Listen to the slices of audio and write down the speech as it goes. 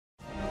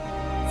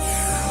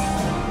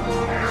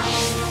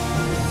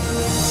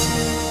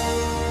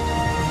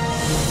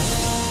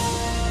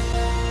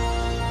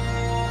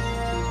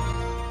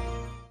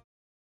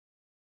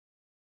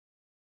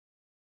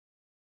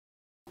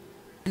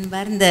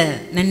அன்பார்ந்த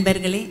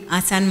நண்பர்களே,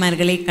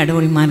 ஆசான்மார்களே,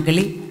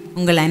 கடவுள்மார்களே,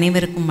 உங்கள்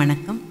அனைவருக்கும்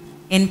வணக்கம்.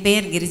 என்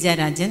பெயர் கிரிஜா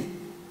ராஜன்.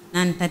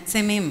 நான்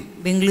தற்சமயம்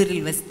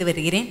பெங்களூரில் வசித்து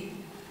வருகிறேன்.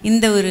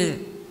 இந்த ஒரு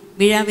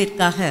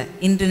விழாவிற்காக,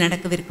 இன்று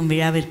நடக்கவிருக்கும்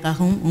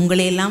விழாவிற்காகவும்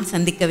உங்களையெல்லாம்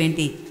சந்திக்க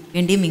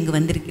வேண்டியும் இங்கு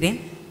வந்திருக்கிறேன்.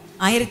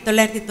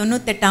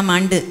 1998ஆம்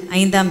ஆண்டு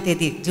 5ஆம்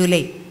தேதி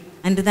ஜூலை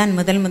அன்றுதான்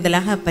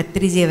முதலாக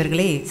பத்ரிஜி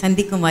அவர்களை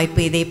சந்திக்கும்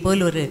வாய்ப்பு இதே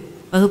போல் ஒரு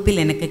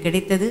வகுப்பில் எனக்கு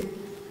கிடைத்தது.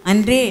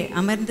 அன்றே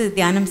அமர்ந்து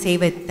தியானம் செய்ய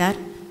வைத்தார்.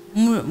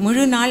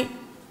 முழு நாள்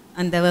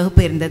அந்த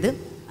வகுப்பு இருந்தது.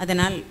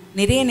 அதனால்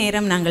நிறைய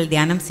நேரம் நாங்கள்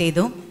தியானம்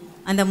செய்தோம்.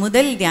 அந்த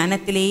முதல்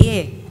தியானத்திலேயே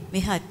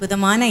மிக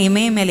அற்புதமான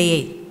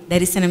இமயமலையை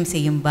தரிசனம்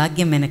செய்யும்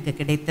பாக்கியம் எனக்கு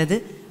கிடைத்தது.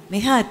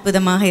 மிக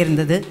அற்புதமாக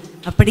இருந்தது.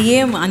 அப்படியே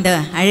அந்த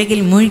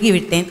அழகில்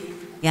மூழ்கிவிட்டேன்.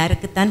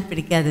 யாருக்குத்தான்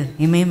பிடிக்காது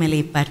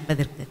இமயமலையை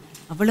பார்ப்பதற்கு?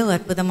 அவ்வளவு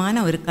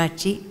அற்புதமான ஒரு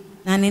காட்சி.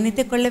 நான்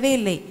நினைத்து கொள்ளவே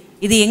இல்லை,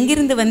 இது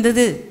எங்கிருந்து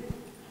வந்தது,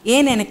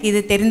 ஏன் எனக்கு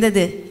இது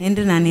தெரிந்தது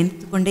என்று நான்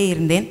நினைத்து கொண்டே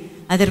இருந்தேன்.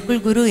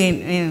 அதற்குள் குரு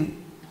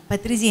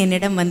பத்ரிஜி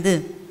என்னிடம் வந்து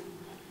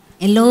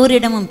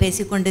எல்லோரிடமும்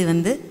பேசிக்கொண்டு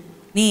வந்து,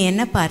 நீ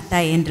என்ன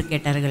பார்த்தாய் என்று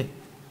கேட்டார்கள்.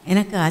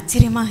 எனக்கு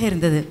ஆச்சரியமாக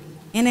இருந்தது.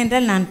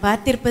 ஏனென்றால் நான்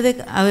பார்த்திருப்பது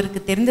அவருக்கு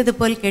தெரிந்தது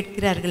போல்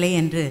கேட்கிறார்களே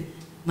என்று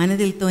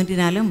மனதில்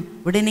தோன்றினாலும்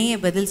உடனே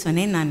பதில்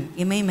சொன்னேன், நான்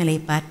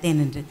இமயமலையை பார்த்தேன்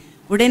என்று.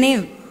 உடனே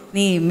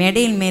நீ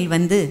மேடையின் மேல்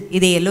வந்து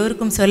இதை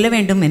எல்லோருக்கும் சொல்ல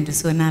வேண்டும் என்று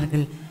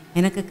சொன்னார்கள்.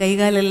 எனக்கு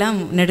கைகாலெல்லாம்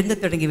நடுங்க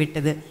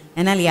தொடங்கிவிட்டது.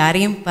 ஆனால்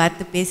யாரையும்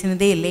பார்த்து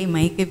பேசினதே இல்லை,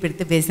 மைக்கை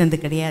பிடித்து பேசினது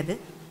கிடையாது.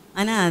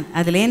 ஆனால்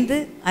அதுலேருந்து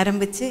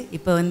ஆரம்பித்து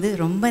இப்போ வந்து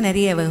ரொம்ப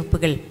நிறைய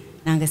வகுப்புகள்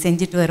நாங்கள்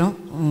செஞ்சுட்டு வரோம்.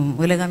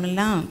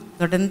 உலகமெல்லாம்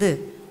தொடர்ந்து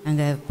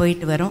நாங்கள்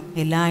போயிட்டு வரோம்.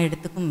 எல்லா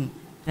இடத்துக்கும்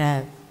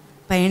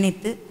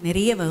பயணித்து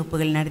நிறைய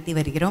வகுப்புகள் நடத்தி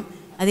வருகிறோம்.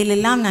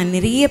 அதிலெல்லாம் நான்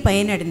நிறைய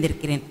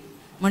பயனடைந்திருக்கிறேன்.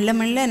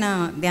 மெல்ல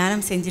நான்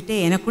தியானம் செஞ்சுட்டு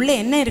எனக்குள்ளே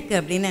என்ன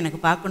இருக்குது அப்படின்னு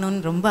எனக்கு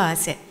பார்க்கணுன்னு ரொம்ப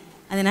ஆசை.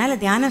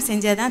 அதனால் தியானம்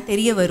செஞ்சால் தான்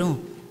தெரிய வரும்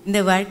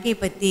இந்த வாழ்க்கையை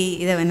பற்றி.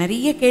 இதை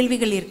நிறைய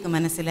கேள்விகள் இருக்குது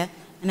மனசில்,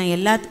 ஆனால்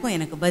எல்லாத்துக்கும்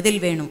எனக்கு பதில்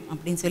வேணும்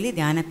அப்படின்னு சொல்லி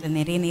தியானத்தில்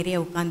நிறைய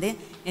உட்காந்து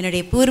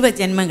என்னுடைய பூர்வ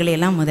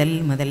ஜென்மங்களையெல்லாம்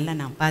முதல்ல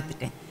நான்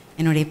பார்த்துட்டேன்.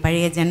 என்னுடைய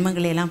பழைய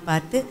ஜென்மங்களையெல்லாம்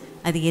பார்த்து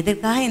அது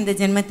எதற்காக இந்த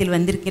ஜென்மத்தில்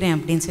வந்திருக்கிறேன்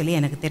அப்படின்னு சொல்லி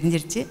எனக்கு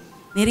தெரிஞ்சிடுச்சு.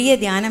 நிறைய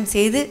தியானம்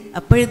செய்து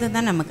அப்பொழுது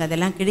தான் நமக்கு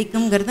அதெல்லாம்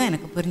கிடைக்குங்கிறதும்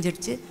எனக்கு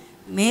புரிஞ்சிடுச்சு.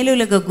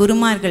 மேலுலக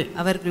குருமார்கள்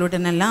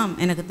அவர்களுடனெல்லாம்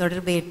எனக்கு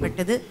தொடர்பு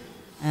ஏற்பட்டது.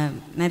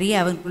 நிறைய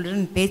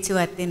அவர்களுடன்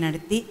பேச்சுவார்த்தை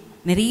நடத்தி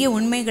நிறைய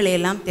உண்மைகளை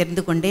எல்லாம்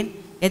தெரிந்து கொண்டேன்.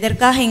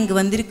 எதற்காக இங்கு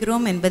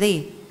வந்திருக்கிறோம் என்பதை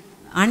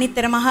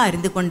ஆணித்தரமாக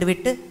அறிந்து கொண்டு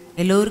விட்டு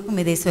எல்லோருக்கும்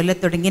இதை சொல்லத்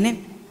தொடங்கினேன்.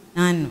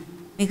 நான்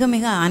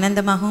மிக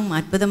ஆனந்தமாகவும்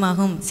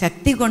அற்புதமாகவும்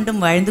சக்தி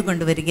கொண்டும் வாழ்ந்து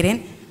கொண்டு வருகிறேன்.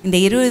 இந்த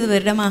 20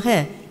 வருடமாக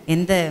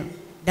எந்த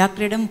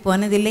டாக்டரிடம்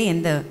போனதில்லை,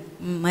 எந்த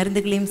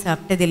மருந்துகளையும்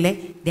சாப்பிட்டதில்லை.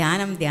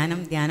 தியானம்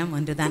தியானம் தியானம்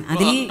ஒன்றுதான்.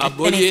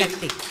 அதில்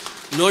சக்தி.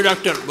 நோ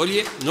டாக்டர்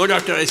बोलिए, नो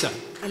डॉक्टर ऐसा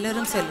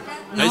எல்லோரும் சொல்லுங்க.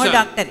 நோ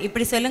டாக்டர்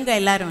இப்படி சொல்லுங்க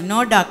எல்லாரும்.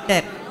 No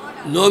doctor,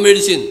 no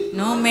medicine,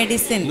 no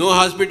medicine, no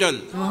hospital,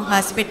 no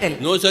hospital,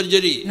 no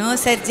surgery, no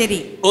surgery,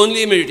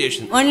 only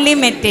meditation, only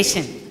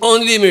meditation,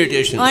 only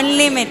meditation,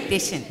 only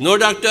meditation. no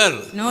doctor,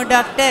 no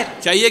doctor,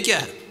 चाहिए क्या?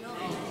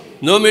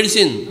 no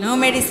medicine, no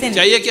medicine,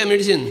 चाहिए क्या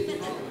medicine?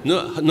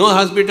 no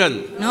hospital,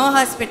 no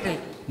hospital,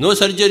 no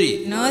surgery,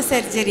 no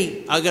surgery.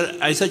 अगर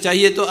ऐसा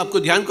चाहिए तो आपको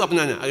ध्यान को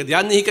अपनाना. अगर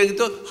ध्यान नहीं करेंगे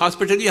तो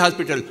हॉस्पिटल ही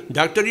हॉस्पिटल,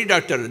 डॉक्टर ही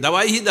डॉक्टर,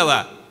 दवाई ही दवा.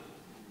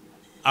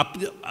 आप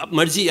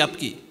मर्जी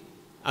आपकी.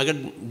 अगर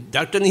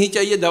डॉक्टर नहीं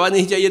चाहिए, दवा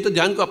नहीं चाहिए तो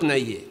ध्यान को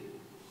अपनाइए.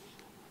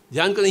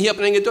 ध्यान को नहीं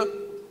अपनाएंगे तो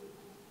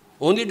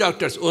only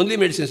doctors, only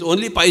medicine,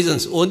 only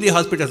poisons, only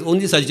hospitals,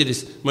 only surgeries.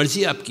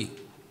 मर्जी आपकी.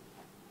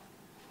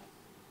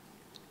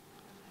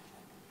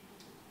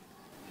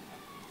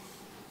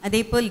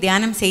 அதேபோல்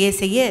தியானம்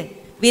செய்ய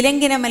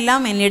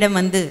விலங்கினமெல்லாம் என்னிடம்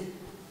வந்து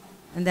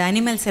அந்த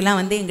அனிமல்ஸ் எல்லாம்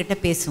வந்து என்கிட்ட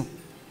பேசும்.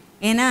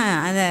 ஏன்னா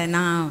அதை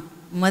நான்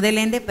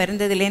முதலேருந்தே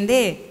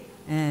பிறந்ததுலேருந்தே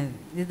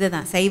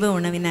இதுதான் சைவ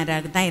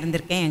உணவினராக தான்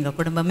இருந்திருக்கேன் எங்கள்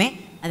குடும்பமே.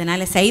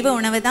 அதனால் சைவ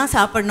உணவை தான்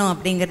சாப்பிடணும்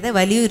அப்படிங்கிறத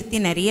வலியுறுத்தி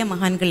நிறைய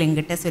மகான்கள்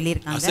எங்கிட்ட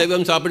சொல்லியிருக்காங்க.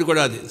 சைவம்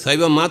சாப்பிடக்கூடாது,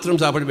 சைவம்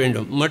மாத்திரம் சாப்பிட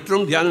வேண்டும்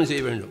மற்றும் தியானம்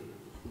செய்ய வேண்டும்.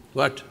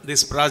 What?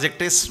 This project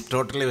is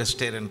totally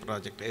vegetarian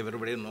project.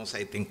 Everybody knows,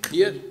 I think.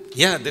 Here?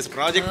 Yeah, this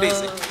project is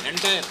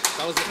entire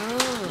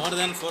 1,000, more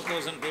than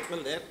 4,000 people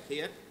there,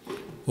 here.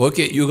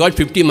 Okay, you got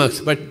 50 marks,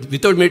 but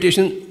without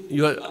meditation,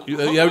 you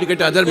have to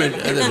get other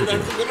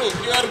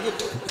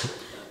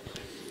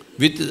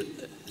With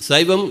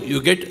Saivam, you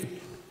get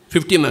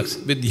 50 marks.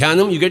 With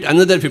Dhyanam, you get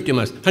another 50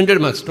 marks. 100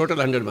 marks, total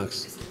 100 marks.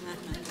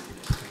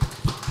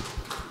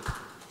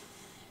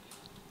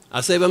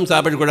 Asaivam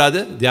சாப்பிடக்கூடாது,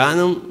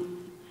 தியானம்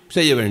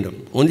செய்ய வேண்டும்.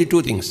 Only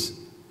 2 things.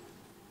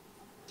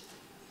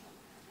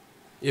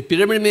 ये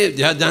pyramid में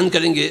ध्यान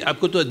करेंगे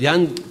आपको तो ध्यान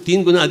 3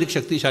 गुना अधिक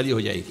शक्तिशाली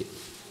हो जाएगी.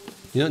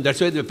 You know, that's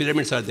why the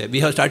pyramids are there. We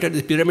have started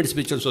the pyramid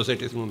spiritual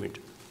societies movement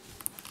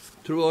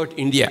throughout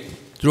India,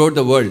 throughout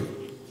the world.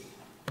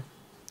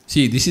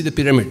 See, this is the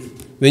pyramid.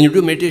 When you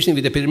do meditation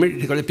with the pyramid,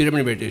 it is called a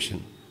pyramid meditation.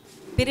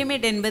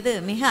 Pyramid என்பது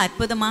மிக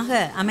அற்புதமாக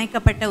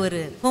அமைக்கப்பட்ட ஒரு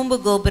கூம்பு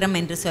கோபுரம்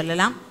என்று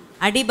சொல்லலாம்.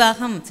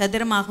 அடிபாகம்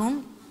சதுரமாகவும்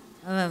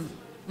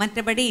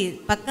மற்றபடி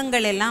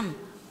பக்கங்கள் எல்லாம்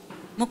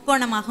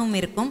முக்கோணமாகவும்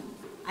இருக்கும்.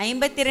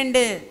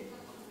 52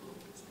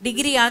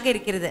 டிகிரியாக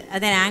இருக்கிறது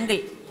அதன்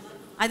ஆங்கிள்.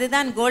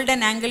 அதுதான்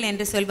கோல்டன் ஆங்கிள்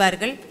என்று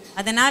சொல்வார்கள்.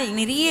 அதனால்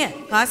நிறைய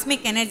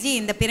காஸ்மிக் எனர்ஜி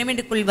இந்த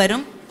பிரமிடுக்குள்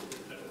வரும்.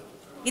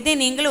 இதை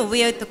நீங்கள்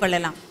உபயோகித்துக்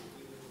கொள்ளலாம்.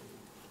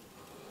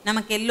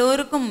 நமக்கு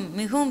எல்லோருக்கும்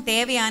மிகவும்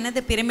தேவையானது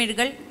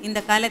பிரமிடுகள். இந்த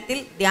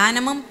காலத்தில்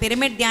தியானமும்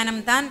பிரமிட்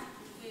தியானம்தான்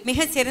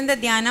மிக சிறந்த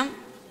தியானம்.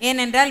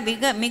 ஏனென்றால்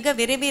மிக மிக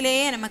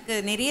விரைவிலேயே நமக்கு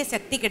நிறைய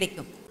சக்தி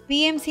கிடைக்கும்.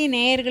 பிஎம்சி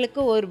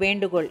நேயர்களுக்கு ஒரு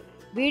வேண்டுகோள்.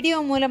 வீடியோ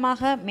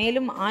மூலமாக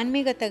மேலும்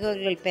ஆன்மீக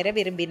தகவல்கள் பெற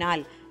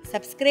விரும்பினால்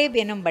சப்ஸ்கிரைப்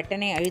என்னும்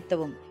பட்டனை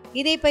அழுத்தவும்.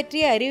 இதை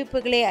பற்றிய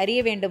அறிவிப்புகளை அறிய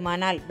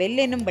வேண்டுமானால் பெல்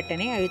என்னும்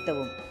பட்டனை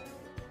அழுத்தவும்.